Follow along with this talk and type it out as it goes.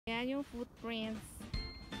Yan yung footprints.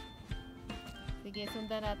 Sige,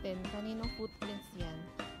 sundan natin. Kaninong footprints yan?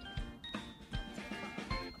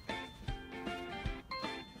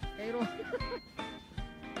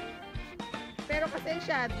 Pero kasi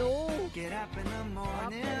shadow. Get up in the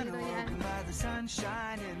morning, walking by the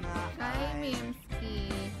sunshine in my Hi,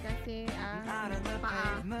 Mimski. Kasi out of the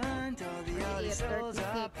pavement, all the other souls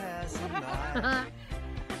are passing by.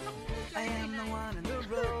 I am the one on the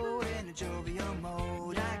road in a jovial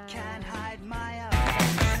mode. I can't hide my eyes.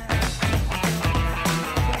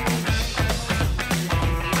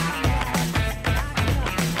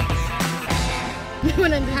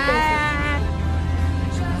 Hi!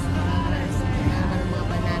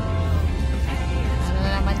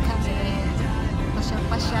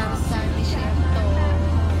 Pasyal sa disyerto.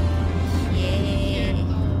 Yay!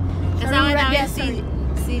 Kasama namin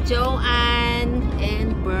si Joanne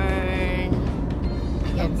and Bern.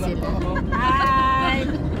 Ayan sila. Hi!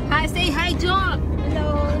 Hi! Say hi, Jo!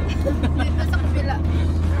 Hello! Dito sa kabila.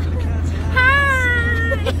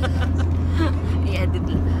 Hi! I-edit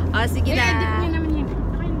lang. Oh, sige na. I-edit nyo naman yun.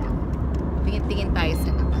 Tingin-tingin tayo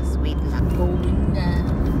sa labas. Wait lang. Going na.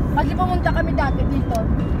 Pag pumunta kami dati dito,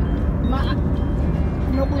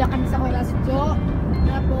 kuya kami sa Kuya Jo.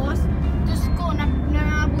 Tapos, Diyos ko,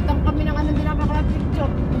 naabutan kami ng din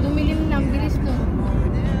picture. Dumilim na, bilis no.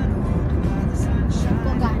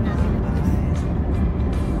 Pagana.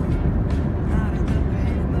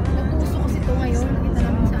 Nag-uso kasi ito ngayon. Nakita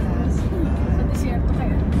namin sa desierto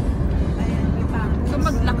kaya. So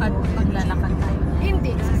maglalakad tayo?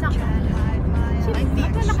 Hindi, sasakyan.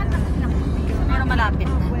 Maglalakad lang. Pero malapit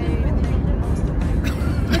na.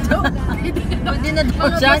 Pwede na daw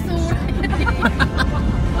dyan.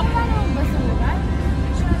 Wala namang basura.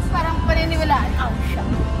 Parang paniniwalaan. Siya.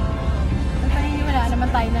 Paniniwalaan naman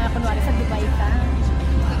tayo na kunwari sa Dubai ka.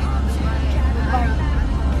 Dubai.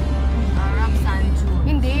 Arab Sanju.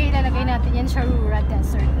 Hindi, ilalagay natin yan sharurah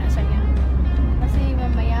desert na siya yan. Kasi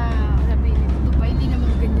mamaya sabihin nito, Dubai hindi naman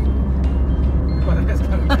ganyan.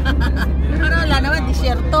 Pero wala naman,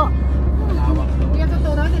 disyerto. Kaya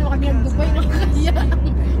totoo naman, hindi naman kami nag-Dubai na kaya.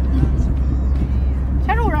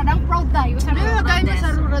 Sharurah, ang proud tayo. Sharurah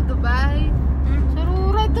Sharurah Dubai.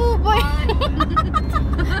 Sharurah Dubai.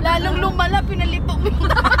 Lalong lumala, pinalito mo.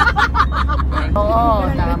 Oo,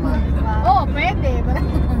 tama. Oo, pwede.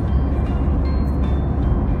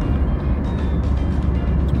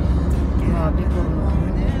 Grabe ko.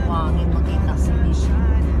 Wangin makita ko dito.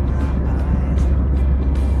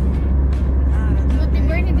 Buti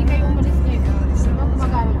Bern, hindi kayo umalis ngayon.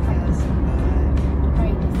 Mag-aral kayo.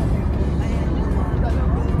 Friday, Saturday.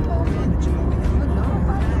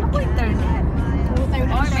 Ako internet. Puro tayo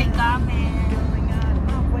Or may gamit.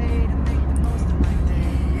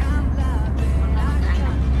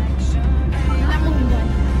 Wala mong iwan.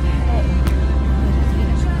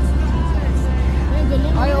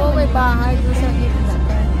 Ay, oo, may bahay doon sa gitna.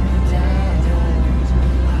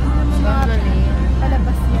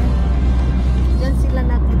 Palabas yan. Diyan sila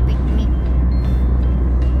nag-picnic.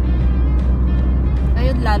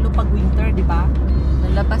 Ngayon lalo pag winter, di ba?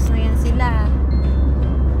 Nalabas na yan sila.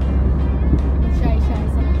 Shy sa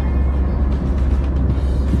lahat.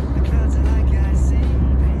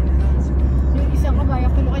 Yung isang kabaya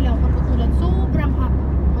ko kailangan paputulan. Sobrang hap.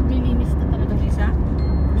 Maglilinis na talaga. Isa?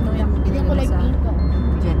 Ito yung Yung kulay pink ko.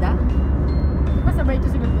 Jeddah? Diba sabay ito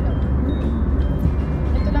si Bernardo?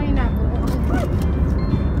 Ito lang inago ko kasi.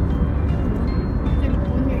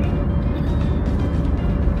 Cellphone niya eh.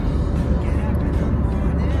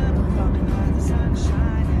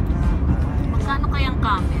 Magkano kayang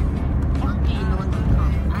kamen? Ang kilo nito.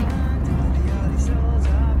 Ay.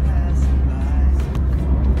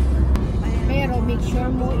 Pero make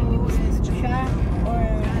sure mo i-business mo siya or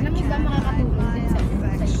alam mo ba makakatulong din sa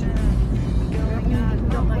iyo. Pero kung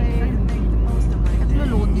hindi mo kaya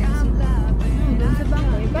Naglulun yan sila. doon sa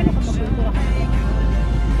bahay, paano ka magkultura ka?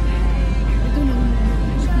 Ito lang.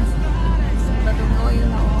 Patungo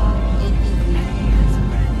yung ATV.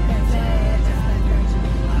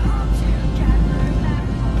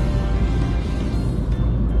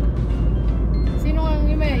 Sino ang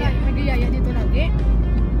nag-iyaya dito lagi?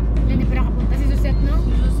 Hindi pa nakapunta si Suset, no?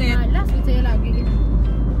 Suset. Malas, yun sa'yo lagi.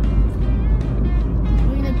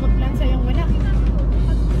 Kung nagpa-plan sa'yong wala.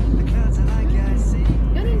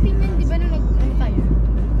 Ganun din yan, di ba nung ano tayo?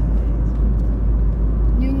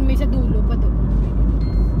 Yung may sa dulo pa doon.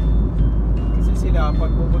 Kasi sila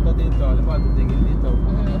pag pupunta dito, alam mo, titingin dito.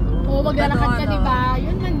 Oo, maglalakad ka, di ba?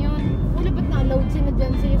 Yun man yun. Wala ba't na-load sila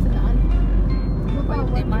dyan sa'yo sa daan?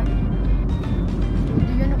 Pwede man.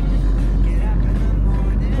 Hindi yan ako.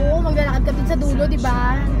 Oo, maglalakad ka din sa dulo, di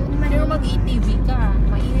ba? Pero mag-ATV ka.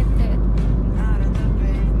 Mainit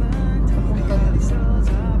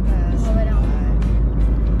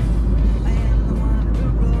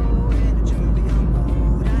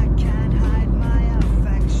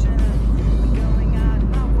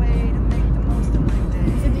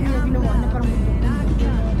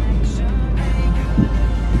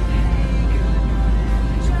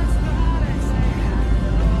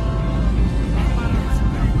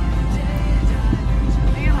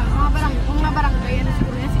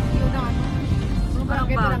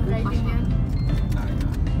Walang guiding yan.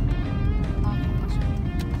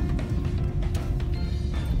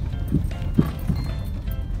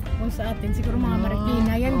 Kung sa atin, siguro mga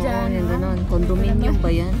Marikina yan dyan. Oo, yan ganun. Condominium ba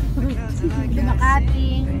yan? Di Makati.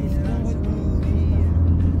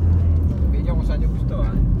 Sabihin niyo kung saan niyo gusto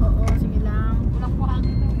ah. Oo, sige lang. Kulang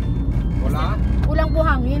buhangin. Wala? Kulang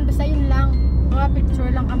buhangin, basta yun lang. Mga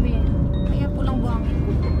picture lang kami. Kaya kulang buhangin.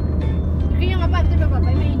 Kaya nga pa, di ba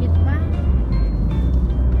babay, mainit pa.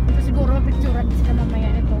 Ito siguro, picturean din sila mamaya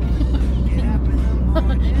nito.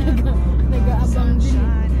 Nag-aabang din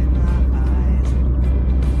eh.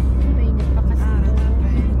 Mainit pa kasi.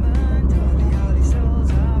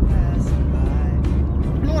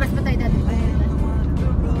 Anong oras ba tayo dati?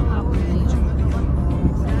 Hapon na yun.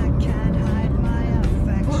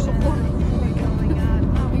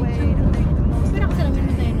 Pero kasi namin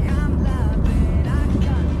na tayo.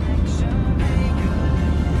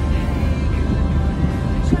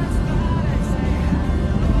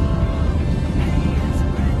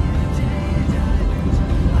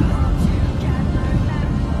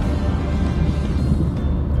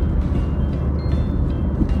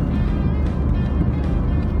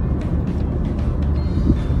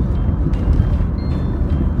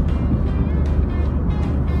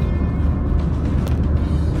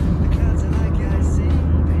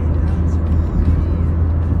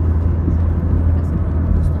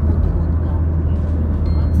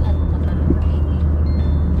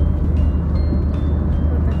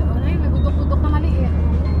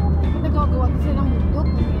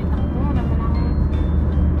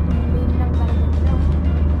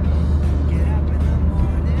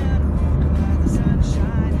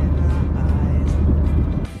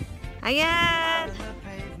 Ayan!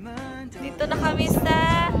 Dito na kami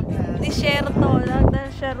sa disyerto ng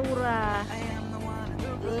sharurah.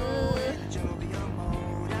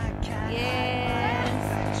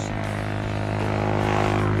 Yes!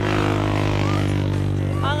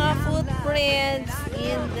 Mga footprints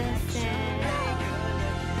in the sand.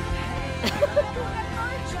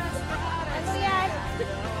 Ano yan?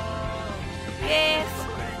 Yes!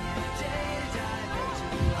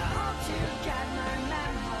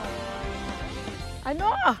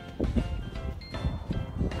 Ano?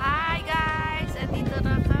 Hi guys! Andito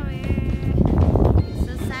na kami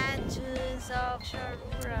sa sand dunes of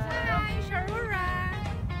sharurah. Hi, sharurah!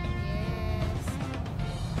 Yes.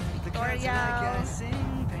 Pictorials.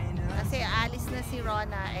 Kasi alis na si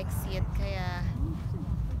Rona, exit. Kaya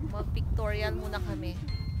mag-pictorial muna kami.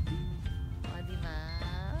 O, diba?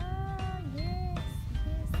 Yes,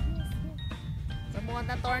 yes, yes, yes. Sa mga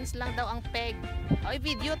na-torns lang daw ang peg. Oy,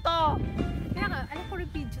 video to! Kaya nga, alam ko rin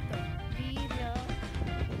video to. Video.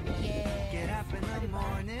 Yes. Get up in the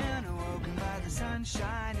morning, awoken by the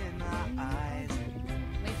sunshine in my eyes.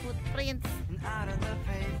 May footprints. And out on the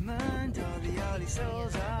pavement, all the early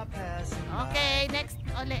souls are passing by. Okay, next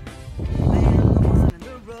uli. I am the one on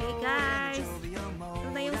the road Hey guys, in a jovial mode. ito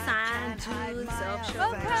na yung I sand can't hide dunes my of affection.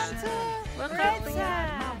 Welcome Going to out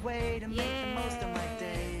of my way to make the most of my Yes.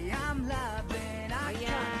 day. I'm loving our Ayan,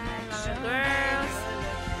 mga connection. girls.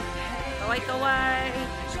 Kaway-kaway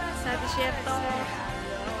sa disyerto.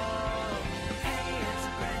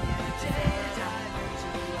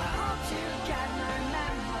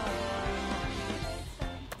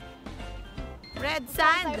 Red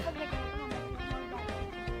sand.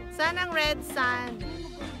 Saan ang red sand?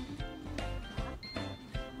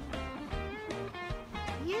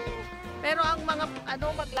 Yeah. Pero ang mga ano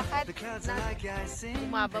maglakad na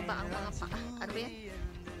bumababa ang mga paa. Ano yan?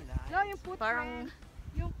 No, yung footprint. Parang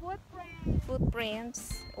Yung footprint. footprints.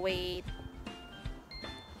 Wait.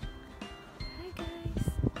 Hi guys.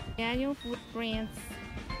 Yan yung footprints.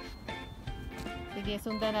 Sige,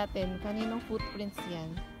 sundan natin. Kaninong footprints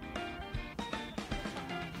yan?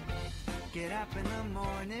 Get up in the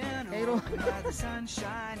morning, Pero- awoken by the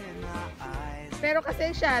sunshine in my eyes. Pero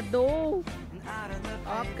kasi shadow. And out on the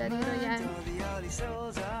Op, kanino yan? pavement, all the early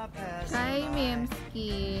souls are passing Kay by.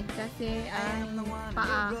 Memski. Kasi ang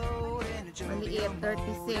paa maliit,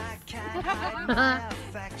 36.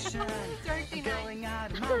 Going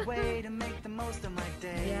out of my way to make the most of my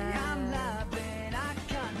day. Yeah. I'm loving our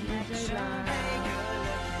Enjoy connection. lang. Hey girl,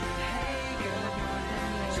 hey girl,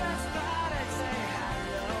 just thought I'd say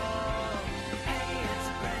hello. Hey, it's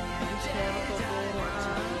a brand new day.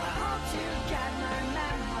 I hope you got my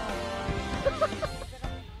memo.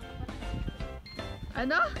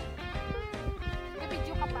 Ano? May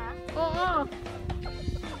video ka pa? Oo.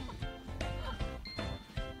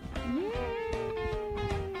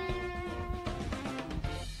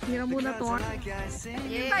 Hira muna to. Because like I sing,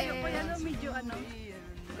 Yeah. Tayo po yan, medyo ano.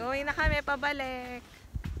 Going na kami pabalik.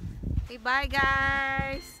 Okay, bye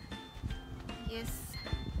guys. Yes.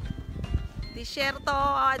 Desierto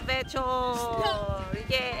adventure.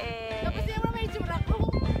 Yay. Tapos yung may tsura ko.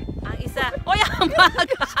 Ang isa. Oy, ang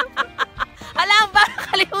bag. Alam ba?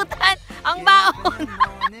 Nakalimutan. Ang baon.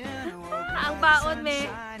 Ang baon,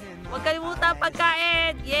 me. Huwag kalimutan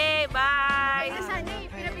pagkain. Yay, bye. Ay, sana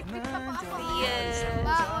eh. Pinabitbit pa po ako. Yes.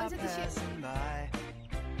 Baon sa t-shirt.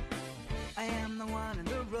 I am the one on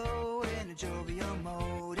the road in a jovial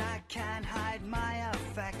mode. I can't hide my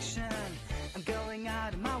affection. I'm going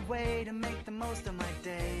out of my way to make the most of my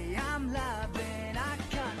day. I'm loving our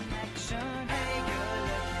connection. Hey, good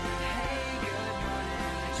looking. Hey, good morning.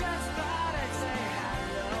 I just thought I'd say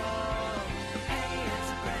hello. Hey, it's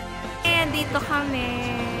a brand new day. And dito kami.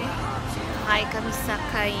 Kakain kami sa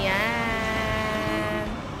Kayan.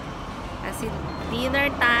 Kasi dinner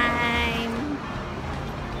time.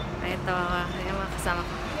 Ito, yung mga kasama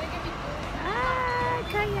ko. Ah,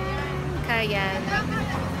 Kayan. Kayan.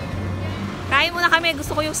 Kain muna kami.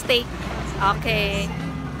 Gusto ko yung steak. Okay.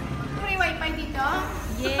 May wifi dito?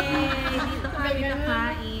 Yay! Dito kami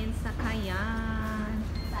nakain sa Kayan.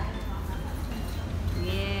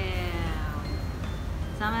 Yeah.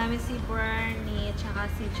 Sama namin si Bernie tsaka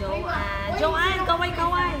si Joanne. Joanne,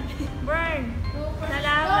 kaway-kaway! Bern!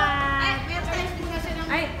 Salamat!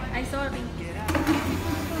 Ay, sorry.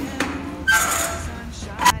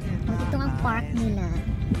 Ito ang park nila.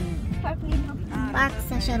 Park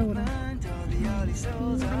sa Sharurah.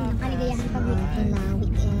 Kanilang kaligayahan pag weekend.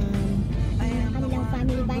 Kanilang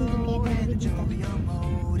family banding kaya grabe dito.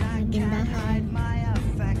 Nagtindahan.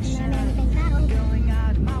 Marami tayong tao.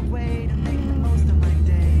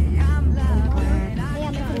 Kaya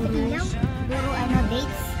may pagkatilaw. Puro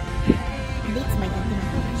dates. Dates ba yan?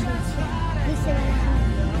 Dates na wala kang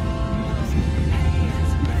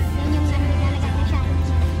yan yung naglalagay na siya.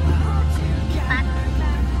 Lipat.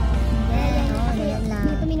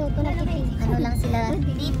 Minuto-minuto na titig. Ano lang sila?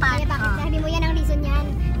 Lipat. Kaya bakit sabi mo yan ang reason yan?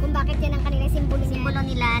 Kung bakit yan ang kanilang simbolo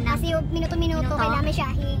nila. Kasi minuto-minuto kailangan may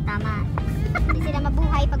shahi. Tama. Hindi sila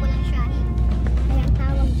mabuhay pag walang shahi. Kaya ang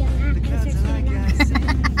tawag dyan research nila.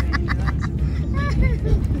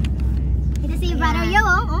 Ito si Brother Yo.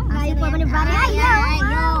 Gayo po ni Brother Yo.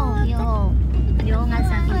 Yo nga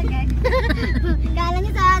sabi. Kala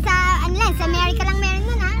nyo sa America lang meron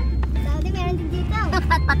nun ha. Saudi meron din dito.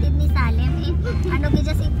 Patpatid ni Salem eh. Ano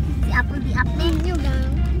gaya si Apple di Apple. Yung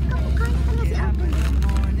gang. Kamukha niya pala si Apple.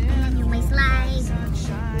 Ayan yung may slide.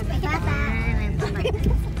 May kata.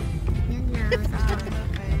 Yan lang.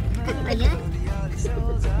 Ayan.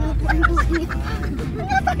 Napuan-puan niya.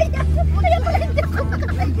 Kaya pala hindi ako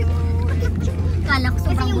makakayo. Kala ko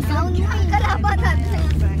sobrang gusto. Ay, kalabatan.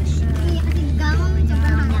 Kaya kasi gawang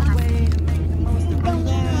sobrang lakas.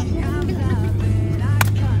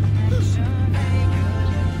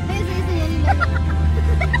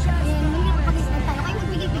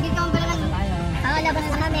 Labas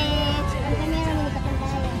na kami. Kami meron yung ikot ng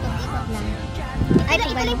tayo. Ikot lang. Ay,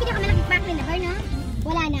 ito lang yung pinakamalaki park rin na, no?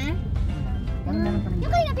 Wala na? Yung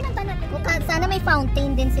kanina pinunta natin. Sana may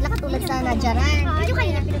fountain din sila katulad sa Najaran. Yung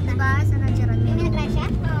kanina pinunta. Diba? Sa Najaran. Yung pinag-try siya?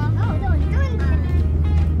 Oo, doon.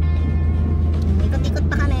 Ikot-ikot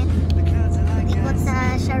pa kami. Ikot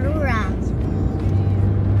sa Sharurah.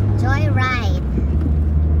 Joyride.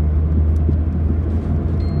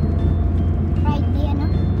 Friday, ano?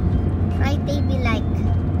 Friday be like.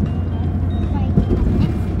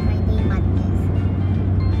 Friday madness.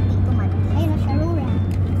 Dito madness. Ayun, Sharurah.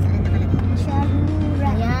 Saan nakalagay?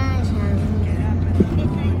 Sharurah. Ayan, Sharurah.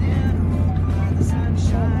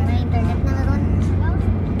 May internet na ron.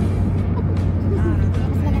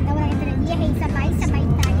 Mas maganda walang internet. Yay, sabay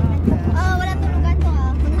tayo. Oh, wala tulugan to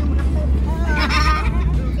ah.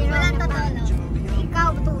 Wala tutulog.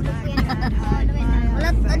 Ikaw, tutulog ko yan. Wala,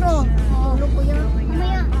 ano? Tulog ko yun.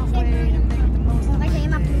 Mamaya, kasi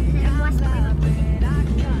yung mapuwas na kayo.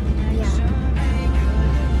 Ayan.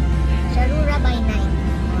 Sharurah by night.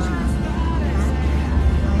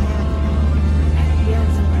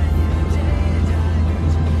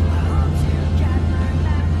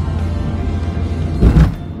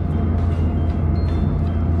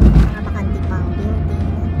 Mga bakanti pang building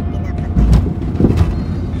pinapatay.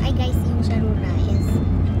 Ay guys, yung Sharurah is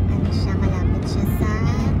ano siya, malapit siya sa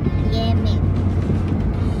Yemen.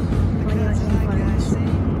 For your information.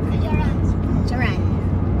 Najaran.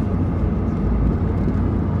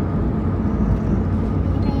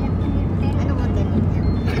 Anong hotel yun?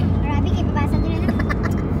 Grabe, ipabasa nyo na lang.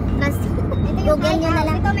 Google nyo na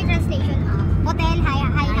lang. Ito may translation. Hotel,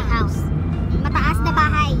 high house. Mataas na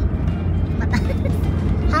bahay. Mataas.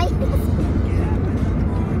 High house.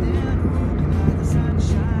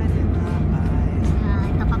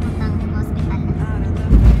 Ito papuntang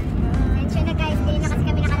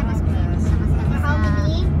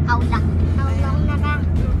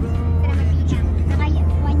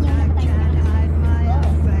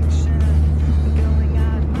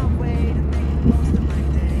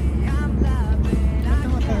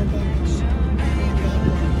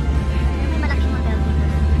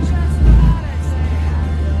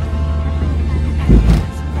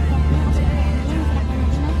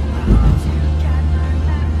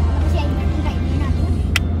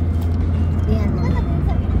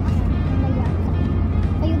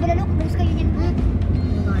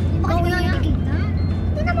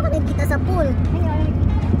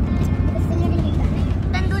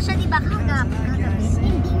ba kagabi?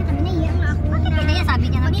 Hindi na kami, naiyak nga ako. Bakit na yan? Sabi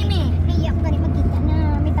niya na Mimi. Naiyak ko ganit magkita na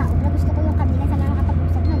may tao na gusto ko yung kabila sana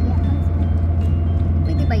nakapag-usap na iyak.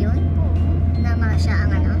 Pwede ba yun? Oo. Na siya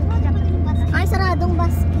ang ano? Ay, saradong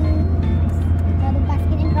baskin. Saradong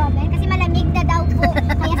baskin and Robin. Kasi malamig na daw po.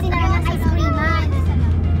 Kaya sinara ng ice creaman.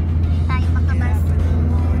 Tayo makabaskin.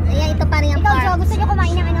 Ayan, ito pa rin ang park. Ikaw, Jo, gusto niyo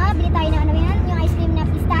kumain ng ano? Bili tayo ng ano yan? Yung ice cream na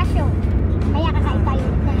pistachio. Kaya kakain tayo.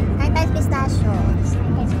 Kain tayo pistachio.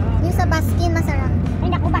 Yung sa baskin, masarap. Ay,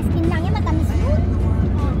 naku, baskin lang yan. Matamis yun.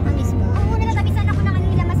 Matamis mo? Oo, nagtatabisan ako ng ano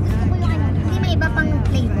nila. Mas gusto ko yung ano. Hindi may iba pang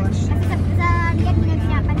flavor. Kasi sa ligat nila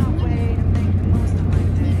pinapansin yun.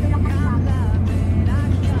 Dito lang kasi bago.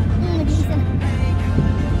 Nag-iisa na.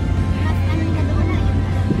 Mas ano nila doon na yun.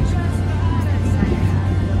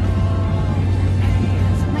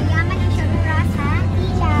 Mayaman ang sharurah sa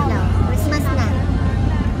ilaw. Christmas na.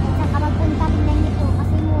 Saan ka magpunta tingnan nito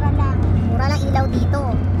kasi mura lang. Mura lang ilaw dito.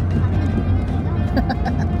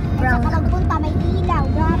 Brown. Saan ka magpunta may ilaw.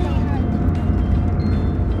 Grabe.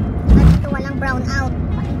 At dito walang brown out.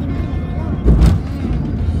 Hindi mo ilaw.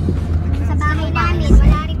 Sa bahay namin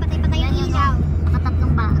wala rin patay-patay ang ilaw.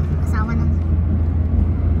 Nakatatlong ba? Asawa ng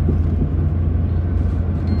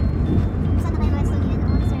saan na kayo gusto niyo?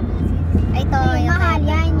 Ito yung mahal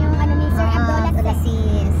yan. Yung ano ni Sir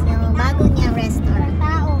Abdulaziz. Yung bago niyang restaurant.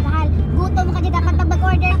 Tao, mahal. Gutom ka dyan. Dapat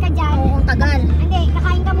mag-order ka dyan. Oo, ang tagal. Hindi,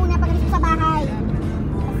 kakain ka muna pag sa bahay.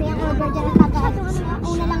 Kasi yung order dyan ang tagal.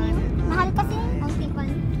 Una lang yun. Mahal kasi. Konti pa.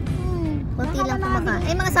 Konti lang kumakain.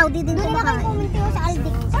 Eh, mga Saudi din kumakain. Doon na kayo pumunti sa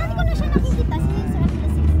Aldic. Parang ko na siya nakikita. Si Sir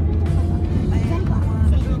Abdulaziz. Diyan po ako.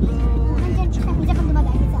 Nandyan siya. Nandyan pag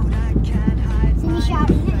dumadaan sa si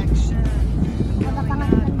Mishari na eh.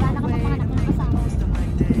 Nakapanganak ng kasama.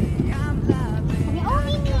 Sabi, oh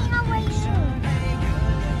Mimi, how are you?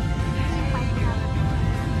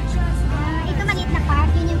 Ito maliit na park,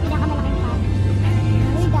 yun yung pinakamalaking park.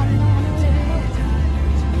 Uy, dami ng ano.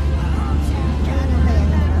 Ano ba yan?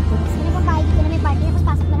 Ano pa bahay dito na may party, tapos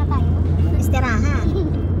pasok na tayo. Estirahan.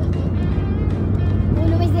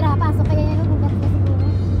 Ulo may estirahan, pasok kaya yan, hugat na siguro.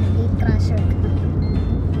 Gate crusher.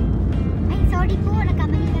 Ay, sorry po,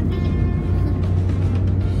 nagkamali kami.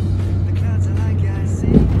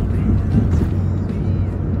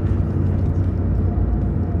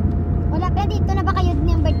 Wala pa dito na ba kayo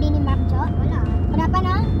ng birthday ni Mark Jo? Wala. Wala pa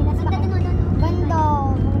na? Pinasa pa kayo?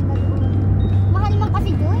 Bando. Mahal man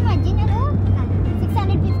kasi doon. Imagine ano?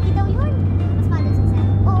 650 daw yun. Mas mahal doon sa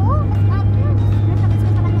oo, mas mahal yun.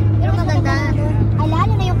 Pero maganda. Ay,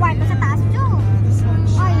 lalo na yung kwarto sa taas, Jo.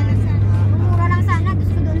 Ay, mura lang sana.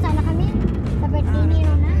 Gusto ko doon sana kami. Sa birthday ni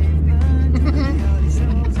Rona.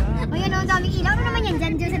 O yun, ang daming ilaw. Ano naman yan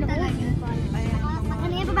dyan, Jo, sa loob?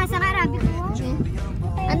 Ano yan, pabasa ka, Arabi ko?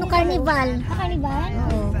 Ano, carnival? Carnival?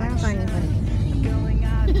 Oo, parang carnival.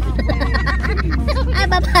 Ay,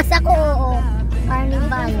 babasa ko, oo.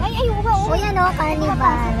 Carnival. Ay, ayun ba, oo. O yan, o, carnival.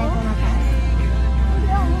 Ay, pumapasok.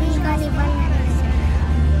 Hindi, carnival na rin.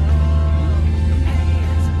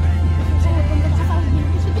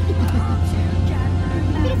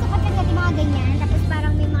 Mabilis ako pag natin mga ganyan, tapos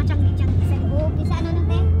parang may mga changi-changi sa loob. Sa ano nun,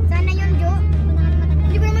 te? Saan na yun, Jo?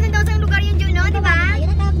 Hindi ko naman tanda sa lugar yun, Jo, no? Diba?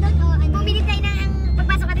 Bumili tayo ng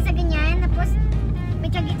pagpasok natin sa ganyan, tapos may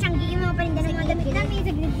changi-changi yung mga paninda ng mga damit namin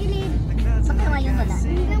sa gilid-gilid. Pagkawa yun wala?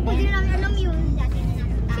 Hindi ko din namin alam yun.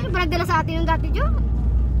 Sino ba nagdala sa atin yung dati, Jo?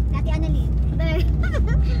 Dati Annalyn.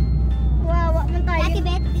 Wawa man tayo. Ate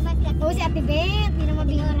Bet? Oo, si Ate Bet. Hindi na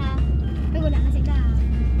mabihira. Ay, wala na sila.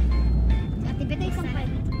 Si Ate Bet ay isang pala.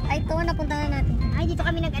 Ay, ito, napunta na natin. Ay, dito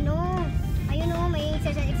kami nag-ano. Ayun o, may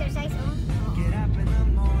exercise o.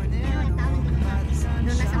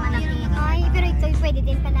 Doon na sa malaki. Ay, pero ito pwede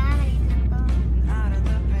din pala.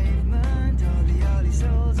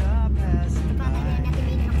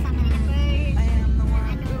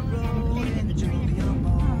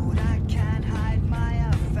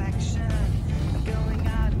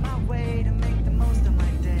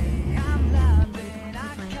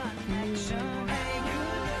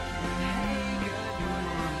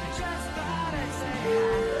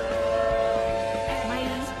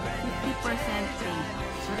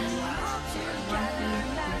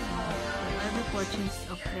 Fortunes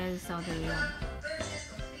of k.s.a.We.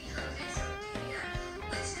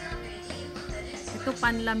 Ito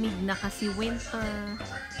panlamig na kasi winter.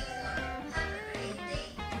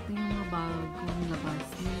 Ito yung mga bagong labas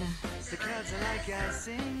nila.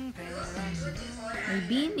 May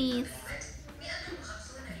beanies.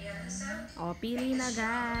 O, pili na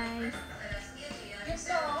guys.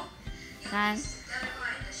 Saan?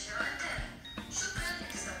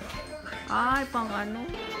 Ay, pang ano?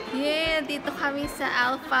 Yeah, dito kami sa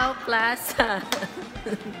Alfaw Plaza.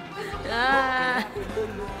 Ah.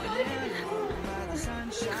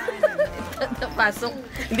 Pasok.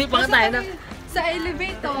 Hindi pa nga tayo na. Sa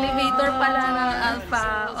elevator. Elevator pala ng Alpha.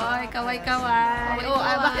 Oy, kaway-kaway. Oh,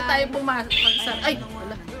 bakit tayo pumasok? Ay,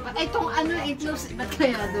 wala. Ay, itong ano, close. Ba't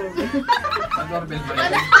kaya doorbell? Doorbell ba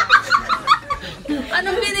yun?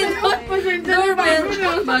 Anong pinindot? Doorbell.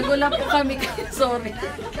 Bago lang po kami. Sorry.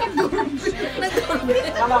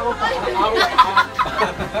 Nag-doorbell.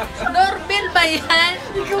 Doorbell ba yan?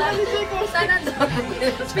 Sana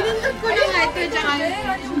doorbell. Pinindot ko na nga ito. Tsaka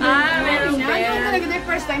Meron Ano bell. talaga na yung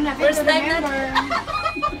first time natin. First time remember.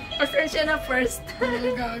 Pasensya na first.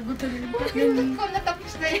 Gago talaga. Pinindot ko,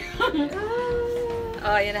 natapos na yun.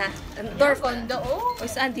 Oh, yun na. Door condo. Oh,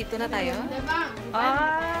 saan? Dito na tayo? Diba?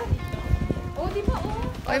 Ah. Oh, di ba?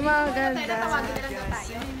 Oh. Oy, maganda. Tawagin na lang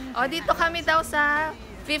tayo. Oh, dito kami daw sa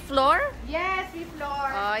 5th floor. Yes, fifth floor.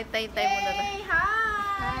 Oh, itay-tay muna na. Hey, hi!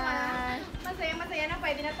 Hi. Masaya na,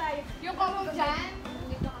 pwede na tayo. Yung common dyan,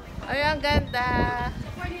 dito kami. Ay, ang ganda.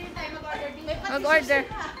 Pwede din tayo mag-order dito. Mag-order.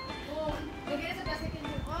 Oo. Lagyan na sa plastic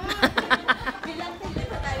yun. Bilang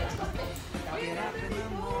pa tayo.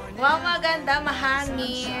 Wow, maganda.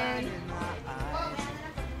 Mahangin.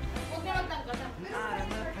 Huwag na magtanggal.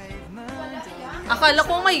 Akala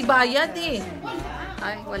ko may bayad eh.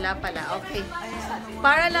 Ay, wala pala. Okay.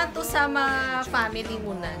 Para lang to sa mga family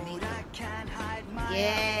muna dito.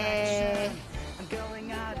 Yay!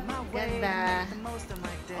 Ganda.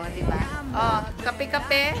 O, diba? O,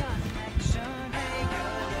 kape-kape.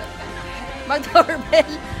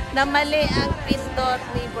 Mag-doorbell na mali ang pindot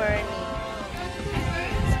ni Bernie.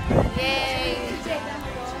 Yay!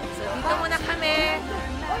 So, dito muna kami.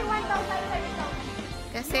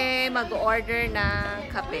 Kasi mag-order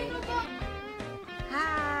ng kape.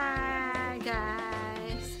 Hi,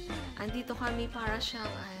 guys! Andito kami para siyang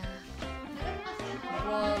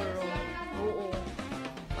ballroom. Oo.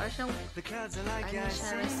 Para siyang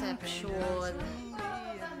siya, reception.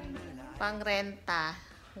 Pang-renta.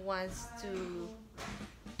 Who wants to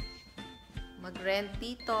mag-rent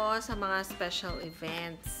dito sa mga special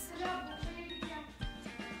events.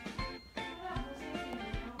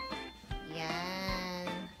 Yan.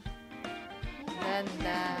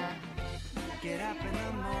 Ganda.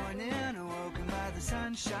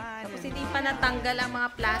 Tapos hindi pa natanggal ang mga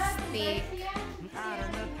plastic.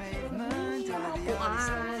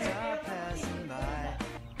 Upuan.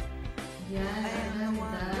 Yan.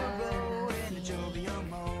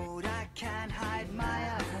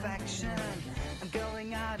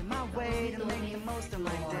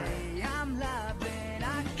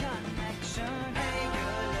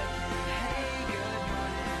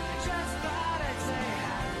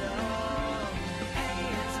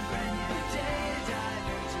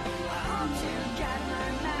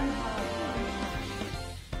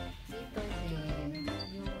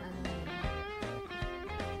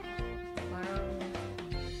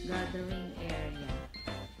 Gathering area.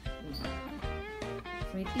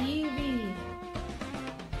 May TV.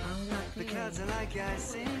 Ang laki.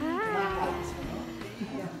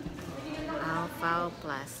 Alfaw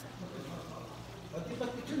Plaza.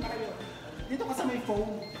 Dito ka sa may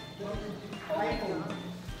phone.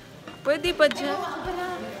 Pwede ba dyan?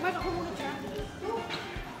 Mark, ako muna siya.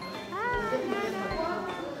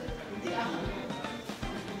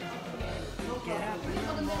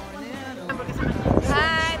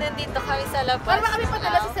 Hi! Nandito kami sa labas. Para kami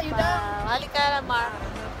padala sa sayo daw. Halika na, Mar.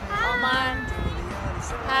 Oh, Mar.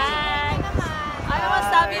 Hi! Ano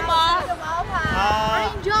masabi mo?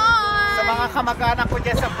 Enjoy! Sa mga kamag-anak ko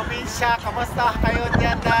dyan sa probinsya, kamusta kayo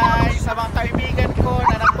dyan, Day? Sa mga kaibigan ko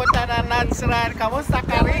na nagpunta na Nansran, kamusta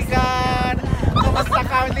ka, Regan? Kamusta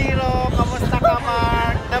ka, Liro? Kamusta ka,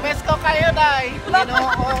 Mark? Na-miss ko kayo, Day.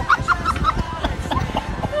 Ginoo.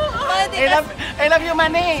 I love you,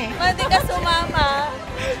 Manny. Pwede ka sumama.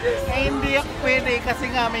 Eh, hindi ako pwede kasi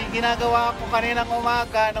nga may ginagawa ako kaninang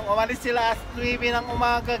umaga. Nung umalis sila at 9 ng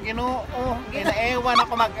umaga, Ginoo. Ginaewan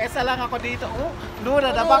ako, mag-esa lang ako dito. Lura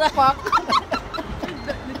na backpack.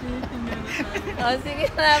 Oh, sige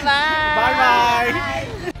na, bye.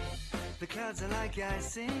 Bye-bye. The clouds are like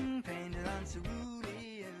icing painted on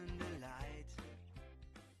cerulean in the light.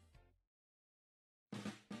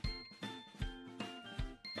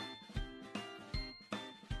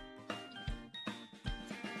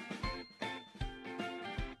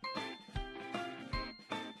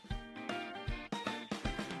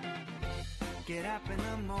 Get up in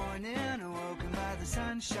the morning, awoken by the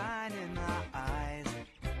sunshine in my eyes.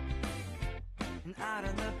 And out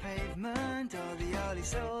on the pavement, all the early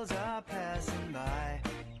souls are passing by.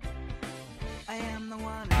 I am the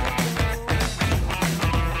one